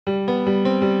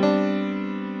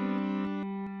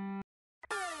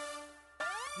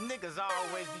Niggas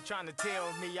always be trying to tell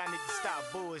me I need to stop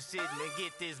bullshitting and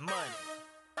get this money.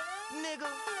 Nigga,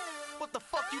 what the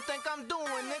fuck you think I'm doing,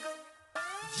 nigga?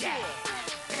 Yeah.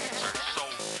 So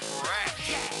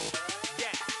fresh.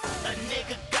 Yeah. A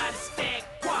nigga gotta stack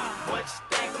guap. What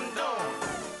you think I'm doing?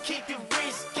 Keep your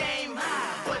wrist game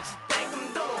high. What you think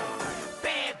I'm doing?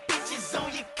 Bad bitches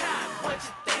on your cock. What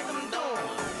you think I'm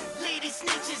doing? Lady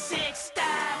snitches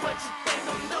X-style. What you think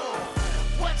I'm doing?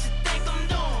 What you think I'm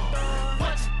doing?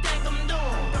 What you think I'm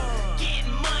doing?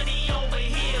 Getting money over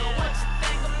here. What you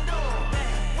think I'm doing?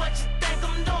 What you think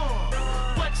I'm doing?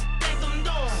 What you think I'm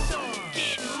doing?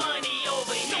 Getting money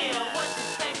over here. What you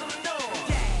think I'm doing?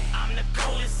 I'm the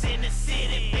coldest in the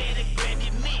city. Better grab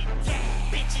your mitt.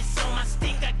 Bitches on my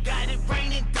stick. I got it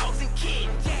raining dogs and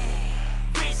kids.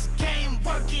 Wrist game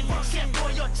working. Chef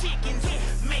for your chickens.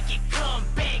 Make it come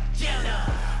back, Jella.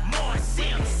 More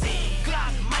Simpson.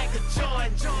 Glock, Michael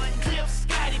Jordan. Clip,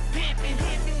 Scotty Pippen.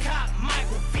 Cop,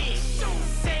 Michael Vick.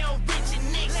 Sell Richard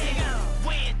Nixon.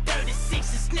 Wearing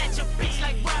 36 and snatch a bitch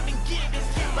like Robin Gibbons.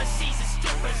 But she's a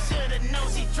stripper. Shoulda known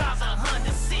she drives a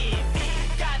Honda Civic.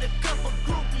 Got a couple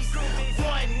groupies.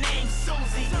 One named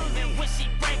Susie. And when she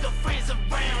bring her friends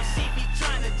around, she be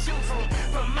trying to choose me.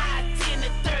 From my 10 to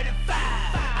 35,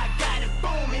 I got it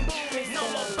booming. No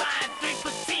more buying 3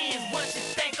 for 10s. What you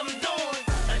think I'm doing?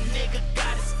 A nigga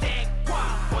gotta stack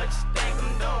guap. What you think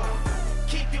I'm doing?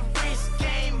 Keep your wrist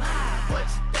game high. What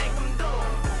you think I'm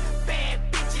doing? Bad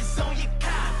bitches on your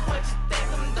cock. What you think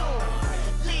I'm doing?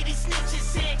 Lady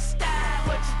snitches X-style.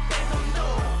 What you think I'm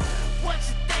doing? What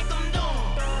you think I'm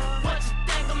doing? What you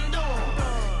think I'm doing?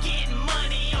 Getting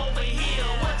money over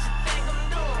here. What you think I'm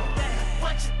doing?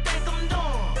 What you think I'm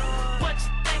doing? What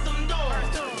you think I'm doing?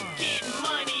 Getting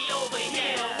money over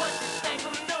here. What you think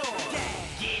I'm doing?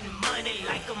 Getting money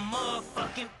like a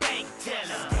motherfucking bank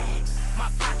teller. My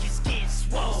pockets get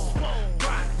swole.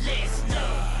 Brock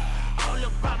Lesnar. All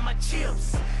about my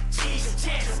chips. Cheese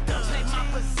Chester. Play my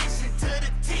position to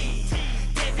the T.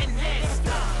 Devin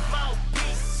Hester.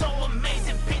 Mouthpiece so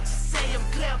amazing. Bitches say I'm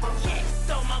clever.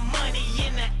 Throw my money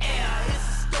in the air. It's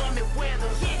a stormy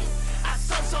weather. I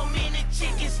saw so many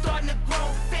chickens starting to grow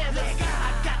feathers.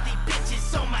 I got these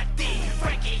bitches on my D.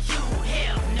 Frankie, you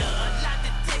Hefner. A lot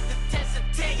to take the test and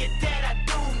tell you that I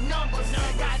do numbers.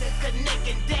 Got a connect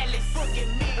in Dallas.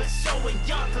 Booking me a show in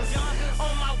Young.